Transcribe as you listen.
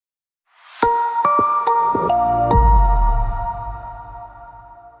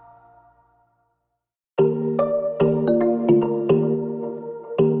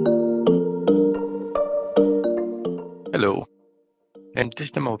this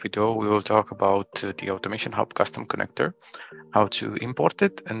demo video, we will talk about the Automation Hub custom connector, how to import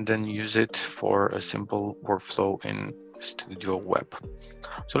it, and then use it for a simple workflow in Studio Web.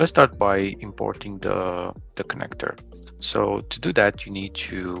 So let's start by importing the connector. So to do that, you need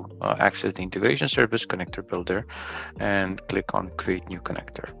to access the integration service connector builder and click on create new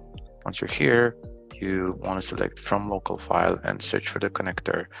connector. Once you're here, you want to select from local file and search for the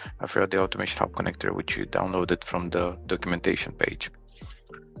connector, for the Automation Hub connector, which you downloaded from the documentation page.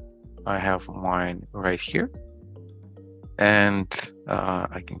 I have mine right here, and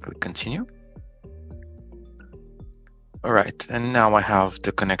I can click continue. All right, and now I have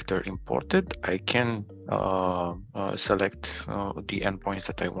the connector imported. I can select the endpoints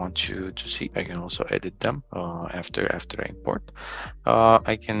that I want to see. I can also edit them after I import.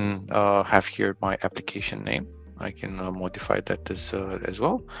 I can have here my application name. I can modify that as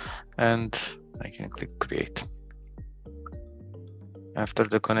well, and I can click create. After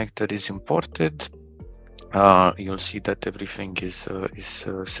the connector is imported, you'll see that everything is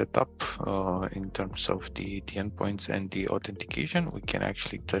set up in terms of the endpoints and the authentication. We can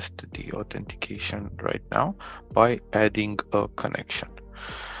actually test the authentication right now by adding a connection.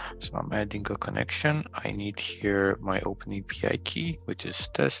 So I'm adding a connection. I need here my OpenAPI key, which is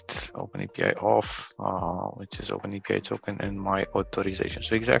test, OpenAPI off, which is OpenAPI token, and my authorization.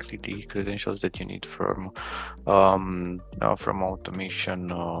 So exactly the credentials that you need from Automation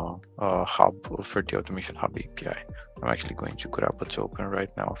Hub for the Automation Hub API. I'm actually going to grab what's open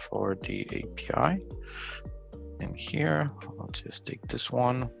right now for the API. And here, I'll just take this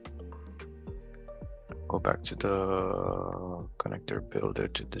one. Go back to the connector builder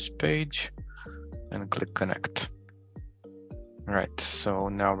to this page and click connect. All right, so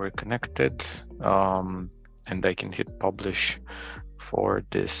now we're connected, and I can hit publish for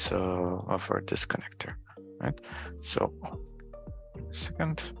this connector. Right, so a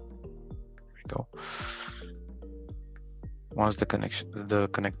second, there we go. Once the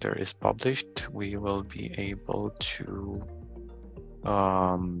connector is published, we will be able to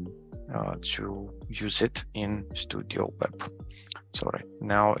use it in Studio Web. So right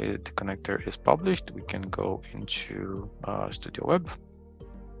now the connector is published. We can go into Studio Web.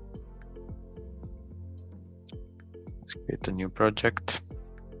 Let's create a new project.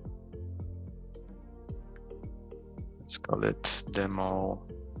 Let's call it Demo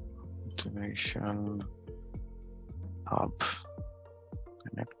Automation Hub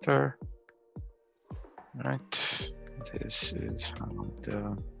Connector. Right. This is how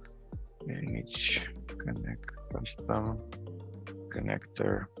the page custom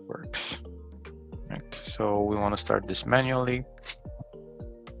connector works. Right. So we want to start this manually.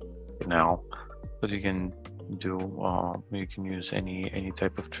 Now, what you can do, you can use any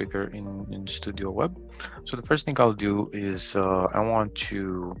type of trigger in Studio Web. So the first thing I'll do is I want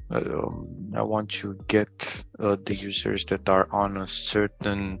to get the users that are on a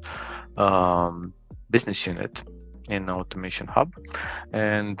certain business unit in Automation Hub,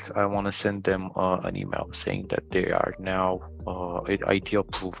 and I want to send them an email saying that they are now ID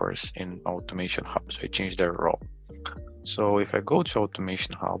approvers in Automation Hub. So I change their role. So if I go to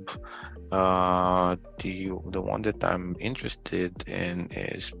Automation Hub, the one that I'm interested in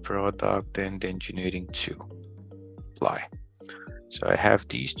is Product and Engineering 2. Apply. So I have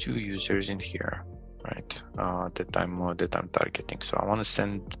these two users in here, right? That I'm targeting. So I want to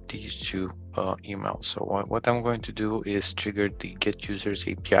send these two emails. So what I'm going to do is trigger the get users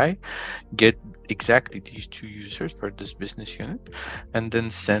API, get exactly these two users for this business unit, and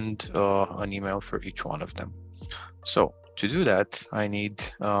then send an email for each one of them. So to do that, I need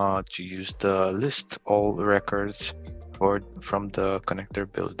to use the list all records from the connector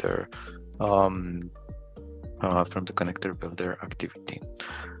builder activity.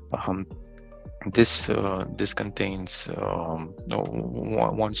 This contains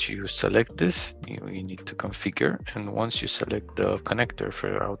once you select this, you need to configure, and once you select the connector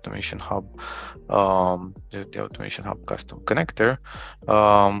for Automation Hub, the Automation Hub custom connector,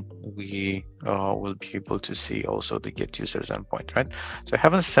 we will be able to see also the get users endpoint, right? So I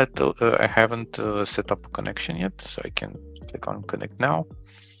haven't set up a connection yet, so I can click on connect now.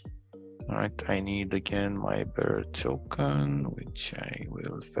 All right, I need again my bearer token, which I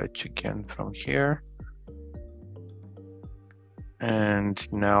will fetch again from here. And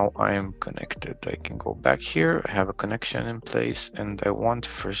now I am connected. I can go back here. I have a connection in place, and I want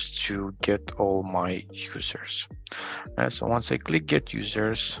first to get all my users. So once I click get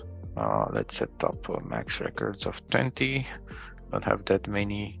users, let's set up max records of 20. Don't have that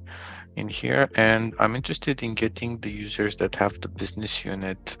many in here, and I'm interested in getting the users that have the business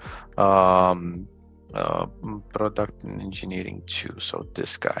unit product and engineering 2, so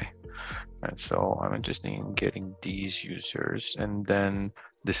this guy. And so I'm interested in getting these users, and then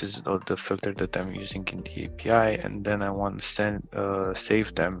this is the filter that I'm using in the API, and then I want to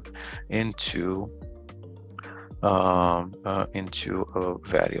save them into a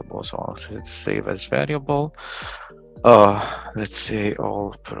variable. So I'll save as variable. Let's say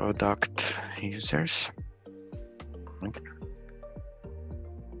all product users.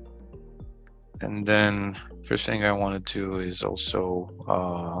 And then first thing I want to do is also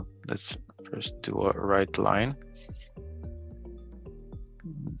let's first do a write line.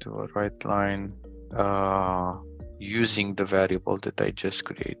 Using the variable that I just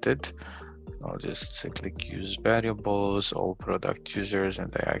created. I'll just click use variables, all product users,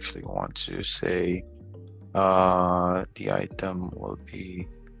 and I actually want to say the item will be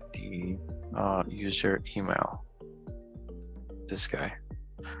the user email, this guy.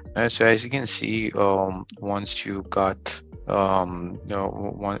 So as you can see, once you got once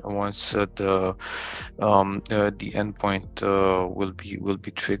the endpoint will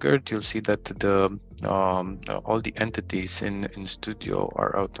be triggered, you'll see that the all the entities in Studio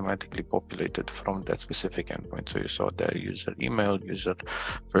are automatically populated from that specific endpoint. So you saw there user email, user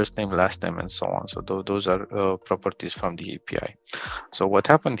first name, last name, and so on. So those are properties from the API. So what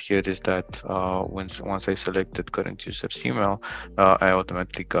happened here is that once I selected current user's email, I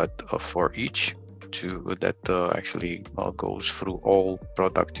automatically got a for each that actually goes through all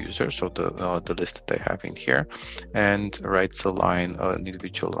product users, so the list that I have in here, and writes a line, an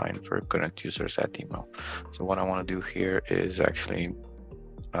individual line for current users at email. So what I want to do here is actually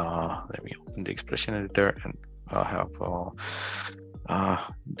let me open the expression editor and have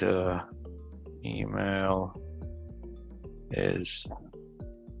the email is,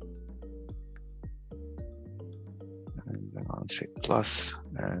 and then I'll say plus,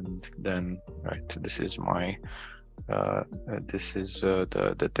 and then this is my this is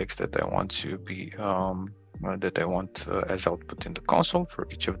the text that I want to be as output in the console for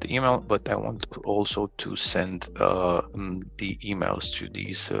each of the email, but I want also to send the emails to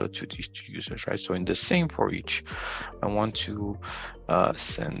these users, right? So in the same for each, I want to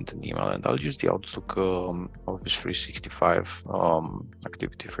send an email, and I'll use the Outlook Office 365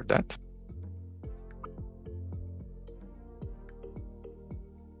 activity for that.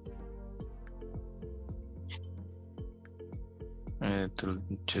 It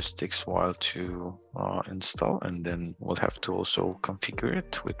just takes a while to install, and then we'll have to also configure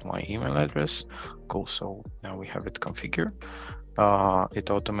it with my email address. Cool, so now we have it configured.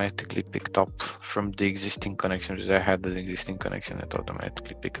 It automatically picked up from the existing connection, because I had an existing connection. It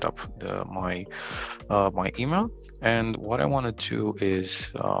automatically picked up my email. And what I want to do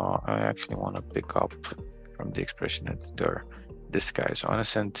is I actually want to pick up from the expression editor this guy. So I want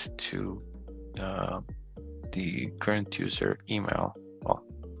to send to the current user email, well,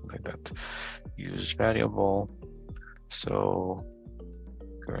 like that, use variable. So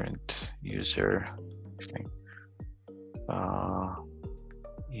current user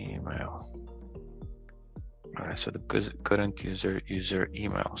email. All right, so the current user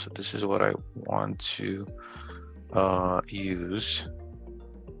email. So this is what I want to use.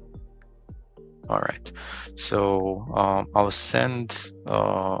 All right, so I'll send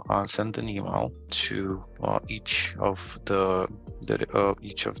an email to each of the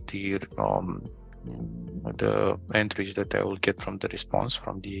entries that I will get from the response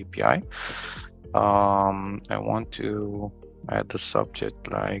from the API. I want to add the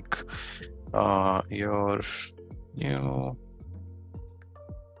subject like your new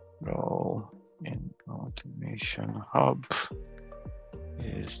role in Automation Hub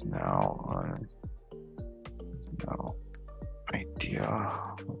is now idea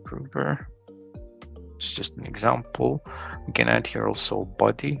approver. It's just an example. We can add here also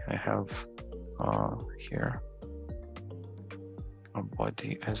body. I have here a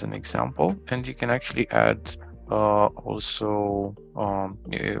body as an example, and you can actually add also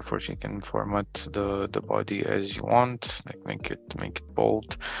of course you can format the body as you want, like make it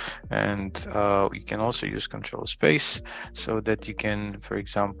bold, and you can also use control space so that you can, for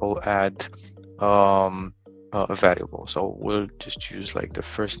example, add a variable. So we'll just use like the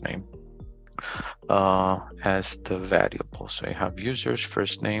first name as the variable. So I have users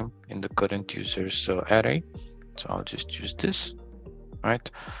first name in the current users array. So I'll just use this,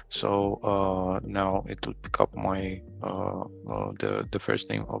 right? So now it will pick up my the first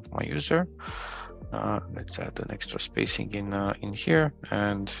name of my user. Let's add an extra spacing in here,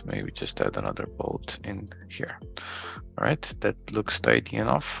 and maybe just add another bolt in here. All right, that looks tidy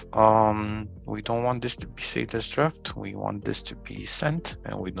enough. We don't want this to be saved as draft. We want this to be sent,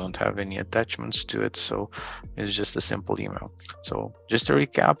 and we don't have any attachments to it, so it's just a simple email. So just to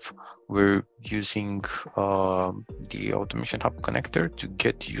recap, we're using the Automation Hub connector to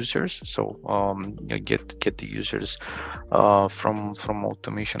get users. So get the users from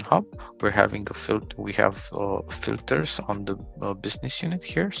Automation Hub. We're having a filter. We have filters on the business unit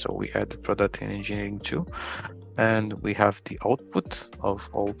here. So we add product and engineering too, and we have the output of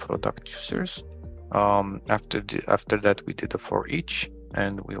all product users. After that, we did a for each,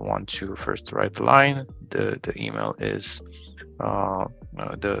 and we want to first write the line. The email is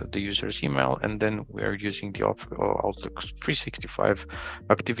the user's email, and then we are using the Outlook 365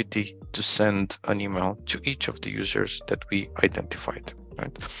 activity to send an email to each of the users that we identified.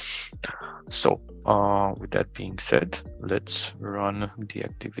 Right. So with that being said, let's run the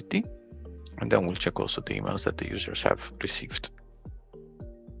activity, and then we'll check also the emails that the users have received.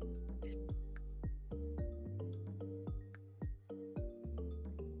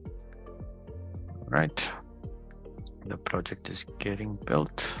 Right. The project is getting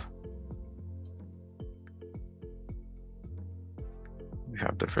built. We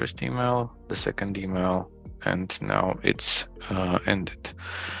have the first email, the second email, and now it's ended.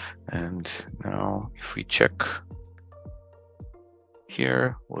 And now if we check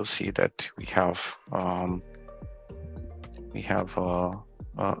here, we'll see that we have an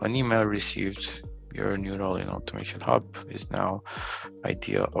email received. Your new role in Automation Hub is now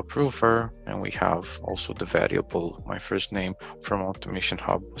idea approver, and we have also the variable my first name from Automation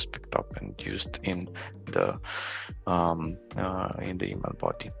Hub was picked up and used in the email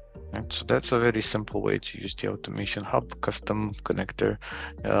body. And so that's a very simple way to use the Automation Hub custom connector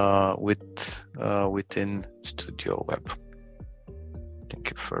within Studio Web. Thank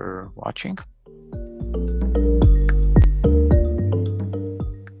you for watching.